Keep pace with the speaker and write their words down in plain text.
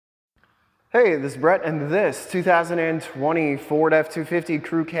Hey, this is Brett, and this 2020 Ford F250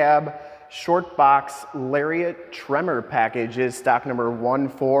 Crew Cab Shortbox Lariat Tremor package is stock number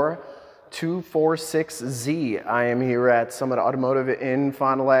 14246Z. I am here at Summit Automotive in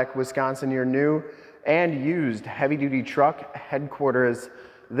Fond du Lac, Wisconsin, your new and used heavy-duty truck headquarters.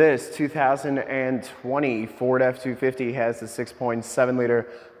 This 2020 Ford F250 has a 6.7-liter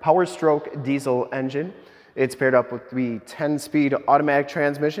Powerstroke diesel engine. It's paired up with the 10-speed automatic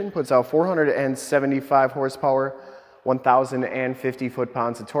transmission, puts out 475 horsepower, 1,050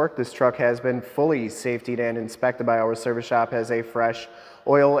 foot-pounds of torque. This truck has been fully safetied and inspected by our service shop, has a fresh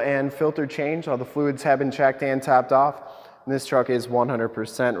oil and filter change. All the fluids have been checked and topped off. And this truck is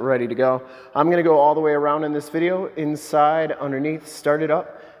 100% ready to go. I'm going to go all the way around in this video, inside, underneath, start it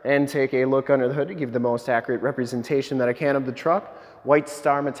up, and take a look under the hood to give the most accurate representation that I can of the truck. White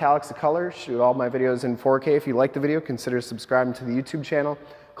Star Metallics the color. Shoot all my videos in 4K. If you like the video, consider subscribing to the YouTube channel.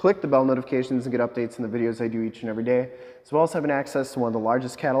 Click the bell notifications and get updates on the videos I do each and every day, as well as having access to one of the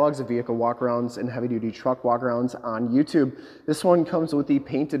largest catalogs of vehicle walkarounds and heavy-duty truck walkarounds on YouTube. This one comes with the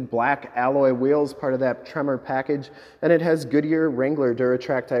painted black alloy wheels, part of that Tremor package, and it has Goodyear Wrangler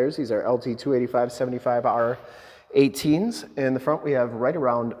Duratrac tires. These are LT285/75R 18s. In the front, we have right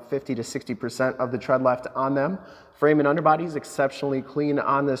around 50 to 60% of the tread left on them. Frame and underbody is exceptionally clean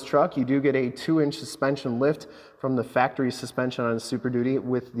on this truck. You do get a 2-inch suspension lift from the factory suspension on Super Duty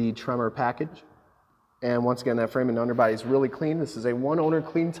with the Tremor package. And once again, that frame and underbody is really clean. This is a one-owner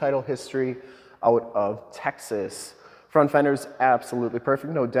clean title history out of Texas. Front fender's absolutely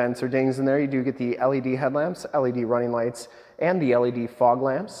perfect. No dents or dings in there. You do get the LED headlamps, LED running lights, and the LED fog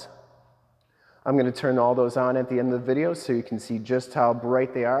lamps. I'm going to turn all those on at the end of the video so you can see just how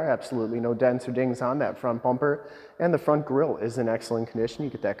bright they are. Absolutely no dents or dings on that front bumper. And the front grille is in excellent condition. You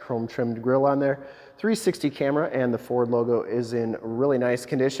get that chrome trimmed grille on there. 360 camera, and the Ford logo is in really nice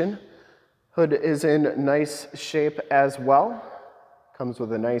condition. Hood is in nice shape as well. Comes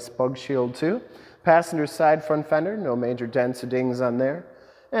with a nice bug shield too. Passenger side front fender, no major dents or dings on there.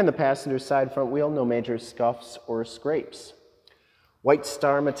 And the passenger side front wheel, no major scuffs or scrapes. White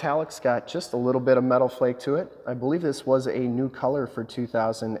Star Metallics got just a little bit of metal flake to it. I believe this was a new color for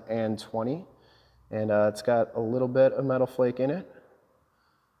 2020. And it's got a little bit of metal flake in it.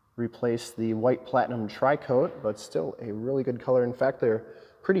 Replaced the white platinum tri-coat, but still a really good color. In fact, they're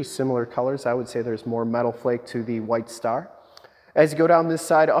pretty similar colors. I would say there's more metal flake to the White Star. As you go down this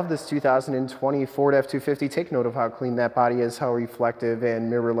side of this 2020 Ford F250, take note of how clean that body is, how reflective and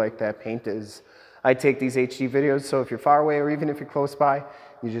mirror-like that paint is. I take these HD videos, so if you're far away or even if you're close by,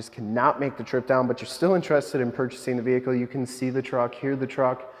 you just cannot make the trip down, but you're still interested in purchasing the vehicle, you can see the truck, hear the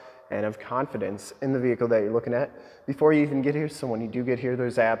truck, and have confidence in the vehicle that you're looking at before you even get here. So when you do get here,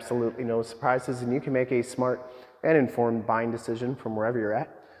 there's absolutely no surprises, and you can make a smart and informed buying decision from wherever you're at.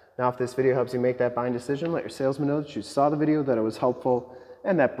 Now, if this video helps you make that buying decision, let your salesman know that you saw the video, that it was helpful,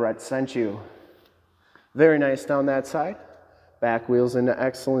 and that Brett sent you. Very nice down that side. Back wheels in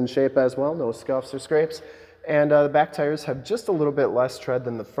excellent shape as well, no scuffs or scrapes. And the back tires have just a little bit less tread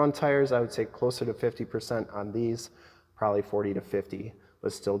than the front tires. I would say closer to 50% on these, probably 40 to 50,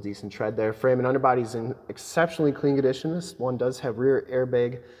 but still decent tread there. Frame and underbody is in exceptionally clean condition. This one does have rear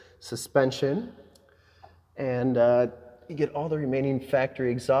airbag suspension. And you get all the remaining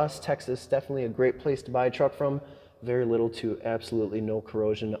factory exhaust. Texas, definitely a great place to buy a truck from. Very little to absolutely no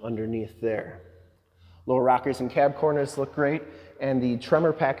corrosion underneath there. Lower rockers and cab corners look great, and the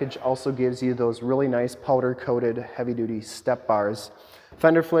Tremor package also gives you those really nice powder-coated heavy-duty step bars.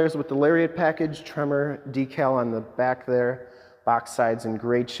 Fender flares with the Lariat package, Tremor decal on the back there, box sides in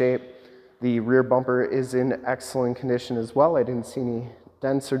great shape. The rear bumper is in excellent condition as well. I didn't see any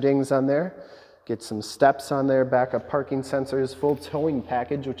dents or dings on there. Get some steps on there, backup parking sensors, full towing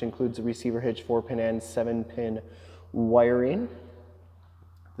package, which includes a receiver hitch, 4-pin and 7-pin wiring.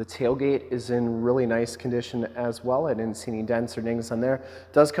 The tailgate is in really nice condition as well. I didn't see any dents or dings on there.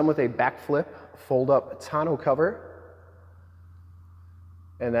 It does come with a Bak-Flip fold-up tonneau cover,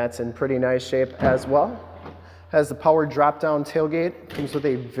 and that's in pretty nice shape as well. Has the power drop-down tailgate. Comes with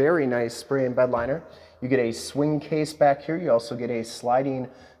a very nice spray and bed liner. You get a swing case back here. You also get a sliding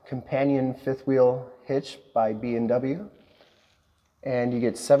companion fifth wheel hitch by B&W. And you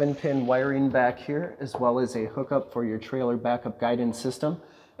get 7-pin wiring back here, as well as a hookup for your trailer backup guidance system.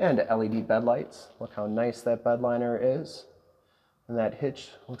 And LED bed lights. Look how nice that bed liner is. And that hitch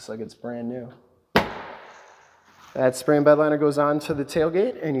looks like it's brand new. That spray and bed liner goes on to the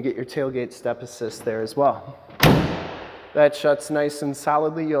tailgate, and you get your tailgate step assist there as well. That shuts nice and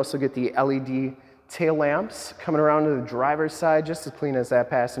solidly. You also get the LED tail lamps coming around to the driver's side, just as clean as that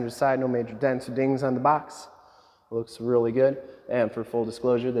passenger side. No major dents or dings on the box. Looks really good. And for full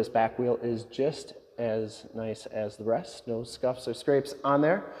disclosure, this back wheel is just as nice as the rest. No scuffs or scrapes on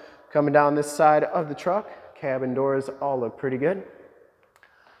there. Coming down this side of the truck, cabin doors all look pretty good.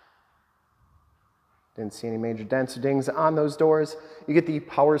 Didn't see any major dents or dings on those doors. You get the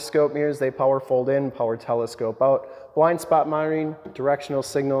Powerscope mirrors. They power fold in, power telescope out. Blind spot monitoring, directional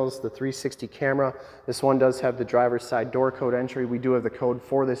signals, the 360 camera. This one does have the driver's side door code entry. We do have the code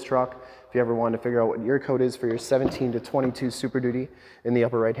for this truck. If you ever want to figure out what your code is for your 17 to 22 Super Duty, in the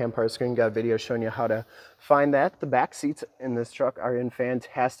upper right-hand part of the screen, got a video showing you how to find that. The back seats in this truck are in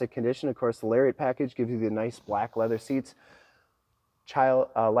fantastic condition. Of course, the Lariat package gives you the nice black leather seats.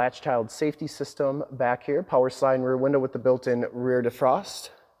 Latch child safety system back here. Power sliding rear window with the built-in rear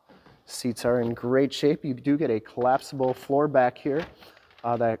defrost. Seats are in great shape. You do get a collapsible floor back here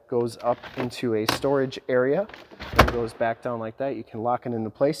that goes up into a storage area and goes back down like that. You can lock it into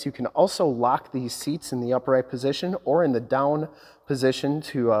place. You can also lock these seats in the upright position or in the down position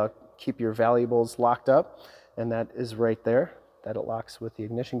to keep your valuables locked up, and that is right there. That it locks with the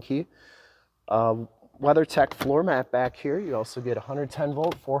ignition key. WeatherTech floor mat back here. You also get 110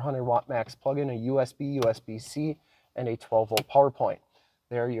 volt, 400 watt max plug-in, a USB, USB-C, and a 12 volt power point.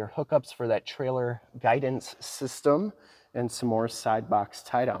 There are your hookups for that trailer guidance system and some more side box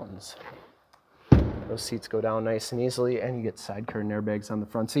tie downs. Those seats go down nice and easily, and you get side curtain airbags on the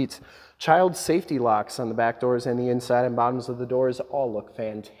front seats. Child safety locks on the back doors and the inside and bottoms of the doors all look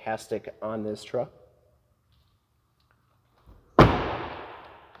fantastic on this truck.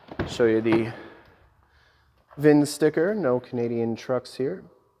 Show you the VIN sticker, no Canadian trucks here,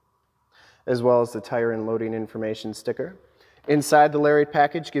 as well as the tire and loading information sticker. Inside, the Lariat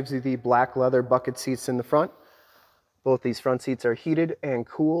package gives you the black leather bucket seats in the front. Both these front seats are heated and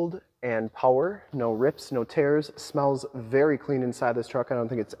cooled and power. No rips, no tears. Smells very clean inside this truck. I don't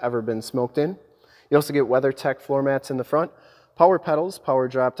think it's ever been smoked in. You also get WeatherTech floor mats in the front. Power pedals, power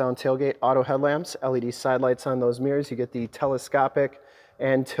drop-down tailgate, auto headlamps, LED side lights on those mirrors. You get the telescopic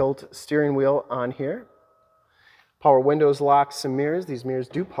and tilt steering wheel on here. Power windows, locks, and mirrors. These mirrors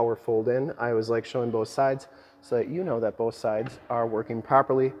do power fold in. I always like showing both sides so that you know that both sides are working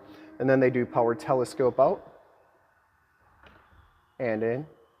properly. And then they do power telescope out and in,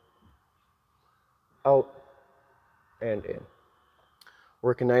 out and in.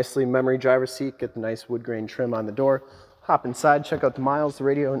 Working nicely. Memory driver seat. Get the nice wood grain trim on the door. Hop inside, check out the miles, the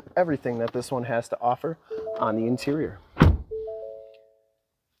radio, and everything that this one has to offer on the interior.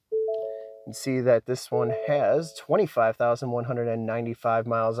 You can see that this one has 25,195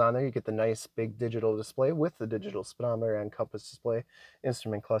 miles on there. You get the nice big digital display with the digital speedometer and compass display.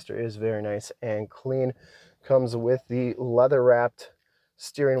 Instrument cluster is very nice and clean. Comes with the leather wrapped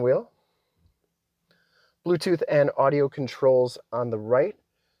steering wheel. Bluetooth and audio controls on the right.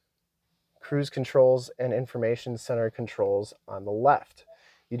 Cruise controls and information center controls on the left.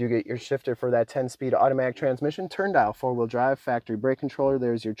 You do get your shifter for that 10-speed automatic transmission, turn dial, 4-wheel drive, factory brake controller.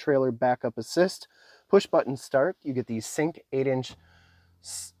 There's your trailer backup assist, push button start. You get the Sync 8-inch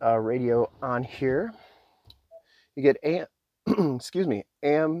radio on here. You get AM,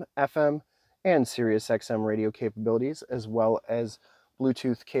 AM, FM, and Sirius XM radio capabilities, as well as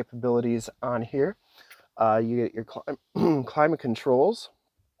Bluetooth capabilities on here. You get your climate controls,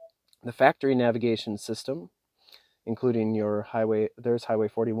 the factory navigation system, including your highway. There's Highway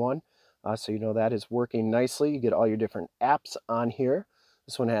 41, so you know that is working nicely. You get all your different apps on here.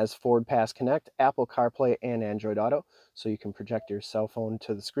 This one has Ford Pass Connect, Apple CarPlay, and Android Auto, so you can project your cell phone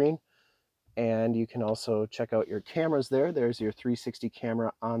to the screen. And you can also check out your cameras there. There's your 360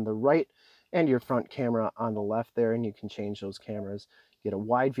 camera on the right and your front camera on the left there, and you can change those cameras. You get a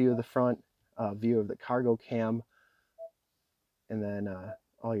wide view of the front, view of the cargo cam, and then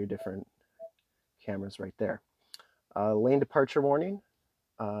all your different cameras right there. Lane departure warning.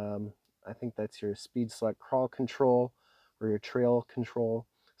 I think that's your speed select crawl control or your trail control.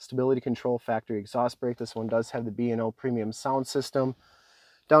 Stability control, factory exhaust brake. This one does have the B&O premium sound system.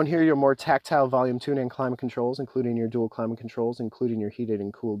 Down here, your more tactile volume tune and climate controls, including your dual climate controls, including your heated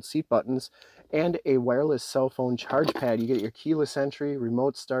and cooled seat buttons, and a wireless cell phone charge pad. You get your keyless entry,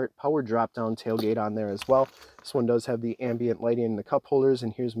 remote start, power drop-down tailgate on there as well. This one does have the ambient lighting in the cup holders,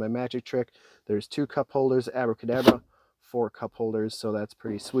 and here's my magic trick. There's 2 cup holders, abracadabra, 4 cup holders, so that's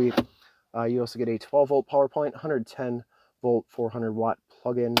pretty sweet. You also get a 12-volt power point, 110-volt, 400-watt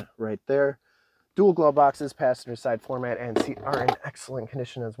plug-in right there. Dual glove boxes, passenger side floor mat, and seat are in excellent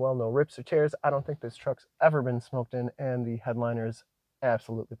condition as well. No rips or tears. I don't think this truck's ever been smoked in, and the headliner is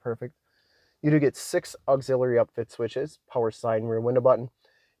absolutely perfect. You do get 6 auxiliary upfit switches, power sliding rear window button,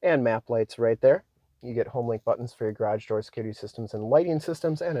 and map lights right there. You get home link buttons for your garage door security systems and lighting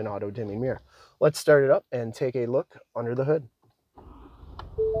systems, and an auto dimming mirror. Let's start it up and take a look under the hood.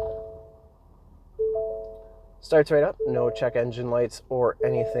 Starts right up, no check engine lights or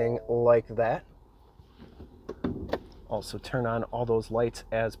anything like that. Also turn on all those lights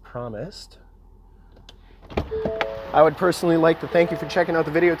as promised. I would personally like to thank you for checking out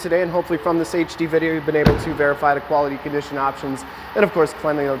the video today, and hopefully from this HD video you've been able to verify the quality, condition, options, and of course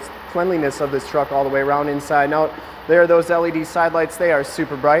cleanliness of this truck all the way around, inside and out. There are those LED side lights. They are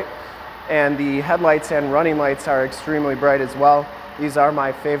super bright, and the headlights and running lights are extremely bright as well. These are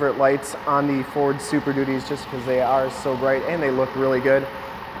my favorite lights on the Ford Super Duties just because they are so bright and they look really good.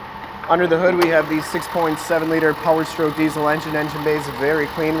 Under the hood we have the 6.7 liter Powerstroke diesel engine. Engine bay is very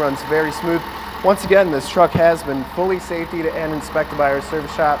clean, runs very smooth. Once again, this truck has been fully safetied and inspected by our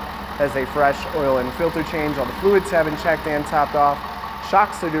service shop. Has a fresh oil and filter change. All the fluids have been checked and topped off.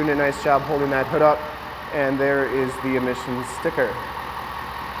 Shocks are doing a nice job holding that hood up. And there is the emissions sticker.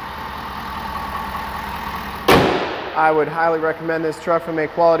 I would highly recommend this truck from a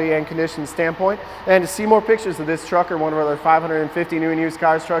quality and condition standpoint. And to see more pictures of this truck or one of our other 550 new and used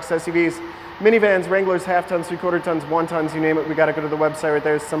cars, trucks, SUVs, minivans, Wranglers, half tons, 3/4 tons, 1 tons, you name it, we got to go to the website right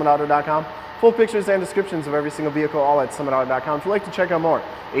there, summitauto.com. Full pictures and descriptions of every single vehicle, all at summitauto.com. If you'd like to check out more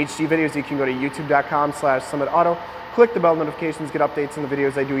HD videos, you can go to youtube.com/summitauto. Click the bell notifications, get updates on the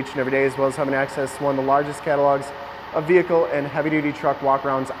videos I do each and every day, as well as having access to one of the largest catalogs of vehicle and heavy-duty truck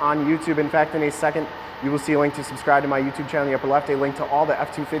walkarounds on YouTube. In fact, in a second, you will see a link to subscribe to my YouTube channel in the upper left, a link to all the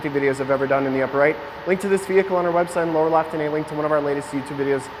F250 videos I've ever done in the upper right, link to this vehicle on our website in the lower left, and a link to one of our latest YouTube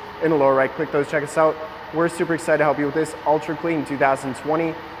videos in the lower right. Click those, check us out. We're super excited to help you with this ultra clean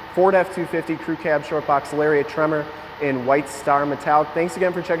 2020 Ford F250 Crew Cab Shortbox Lariat Tremor in White Star Metallic. Thanks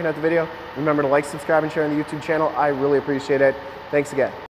again for checking out the video. Remember to like, subscribe, and share on the YouTube channel. I really appreciate it. Thanks again.